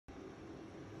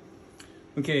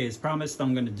Okay, as promised,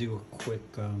 I'm going to do a quick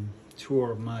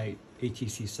tour of my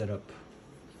ATC setup.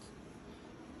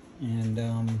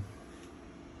 And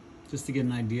just to get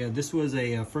an idea, this was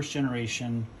a first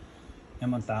generation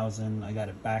M.1000. I got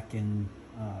it back in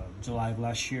July of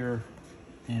last year,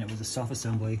 and it was a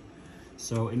self-assembly.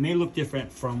 So it may look different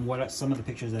from what some of the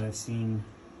pictures that I've seen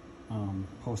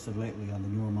posted lately on the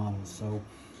newer models. So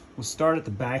we'll start at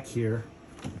the back here,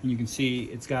 and you can see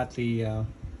it's got the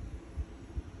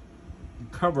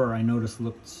cover. I noticed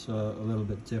looked a little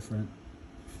bit different.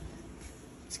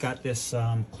 It's got this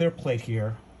clear plate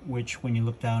here, which when you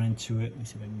look down into it, let me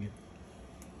see if I can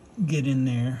get in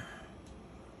there.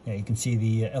 Yeah, you can see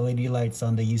the LED lights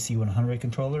on the UC100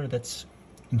 controller that's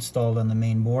installed on the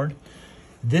main board.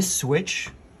 This switch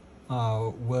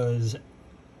was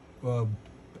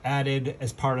added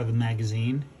as part of the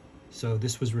magazine, so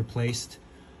this was replaced,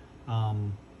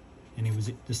 and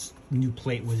this new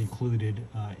plate was included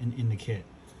in the kit.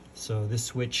 So this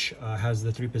switch has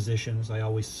the 3 positions. I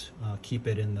always keep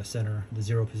it in the center, the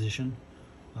 0 position.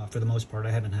 For the most part,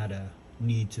 I haven't had a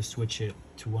need to switch it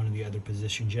to one of the other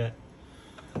positions yet.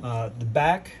 The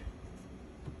back,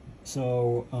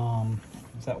 so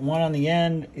that one on the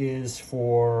end is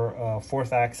for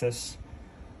 4th axis,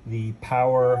 the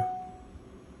power,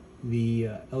 the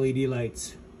LED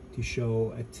lights to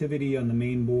show activity on the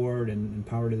main board and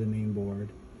power to the main board.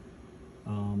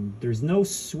 There's no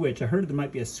switch. I heard there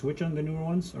might be a switch on the newer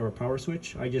ones, or a power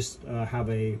switch. I just have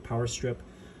a power strip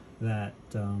that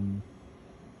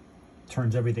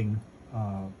turns everything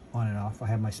on and off. I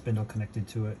have my spindle connected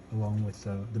to it along with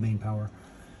the main power.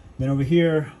 Then over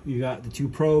here you got the 2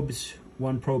 probes,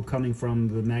 one probe coming from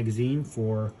the magazine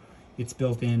for its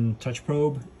built-in touch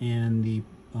probe, and the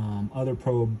other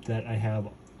probe that I have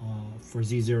for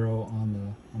Z0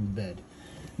 on the bed.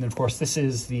 And then of course this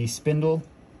is the spindle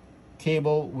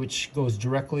cable, which goes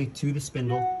directly to the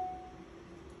spindle.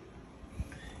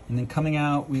 And then coming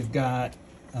out we've got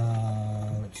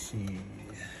let's see,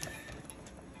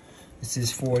 this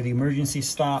is for the emergency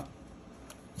stop,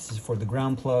 this is for the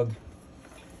ground plug,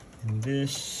 and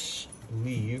this, I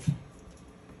believe,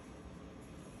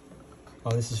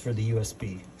 this is for the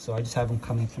USB. So I just have them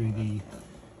coming through the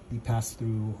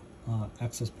pass-through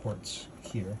access ports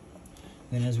here.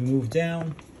 Then as we move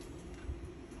down,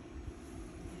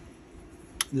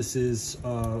 this is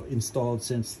installed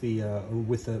since the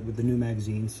with the new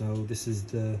magazine. So this is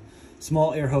the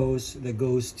small air hose that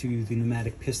goes to the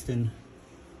pneumatic piston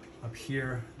up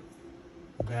here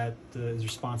that is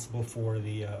responsible for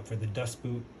the dust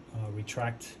boot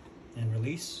retract and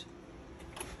release.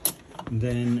 And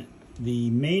then the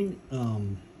main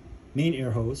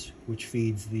air hose, which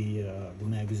feeds the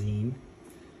magazine,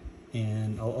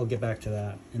 and I'll get back to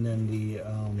that. And then the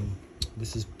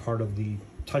this is part of the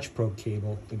touch probe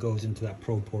cable that goes into that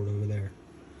probe port over there.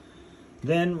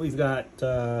 Then we've got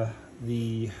another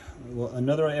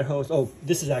air hose. Oh,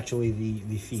 this is actually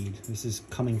the feed. This is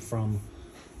coming from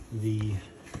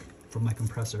my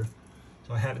compressor.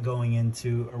 So I have it going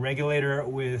into a regulator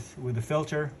with a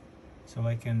filter, so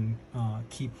I can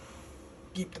keep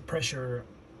the pressure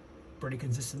pretty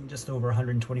consistent, just over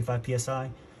 125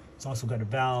 psi. It's also got a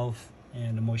valve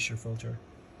and a moisture filter.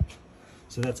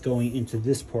 So that's going into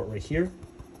this port right here.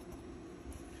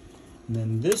 And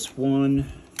then this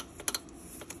one,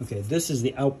 okay, this is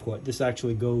the output. This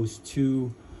actually goes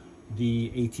to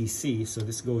the ATC. So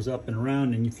this goes up and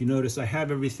around, and if you notice, I have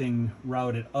everything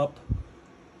routed up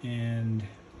and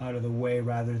out of the way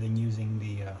rather than using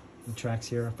the tracks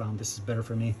here. I found this is better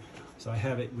for me. So I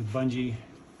have it with bungee,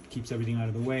 keeps everything out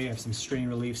of the way. I have some strain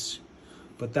reliefs,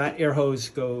 but that air hose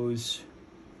goes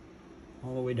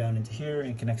all the way down into here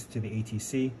and connects to the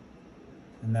ATC,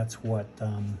 and that's what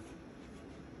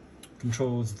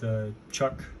controls the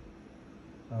chuck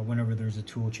whenever there's a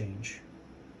tool change.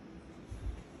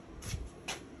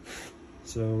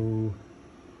 So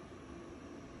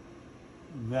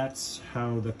that's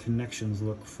how the connections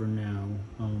look for now.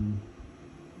 I'm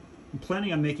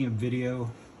planning on making a video,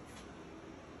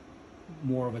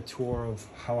 more of a tour of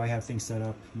how I have things set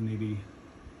up, and maybe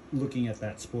looking at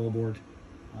that spoil board.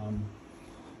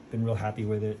 Been real happy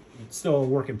with it. It's still a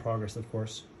work in progress, of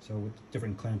course. So with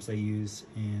different clamps I use,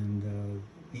 and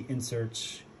the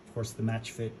inserts, of course, the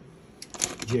match fit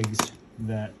jigs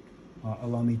that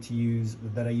allow me to use,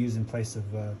 that I use in place of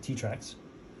T-tracks.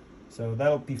 So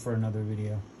that'll be for another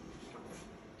video.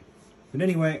 But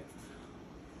anyway,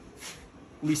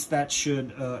 at least that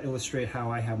should illustrate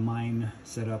how I have mine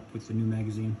set up with the new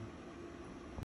magazine.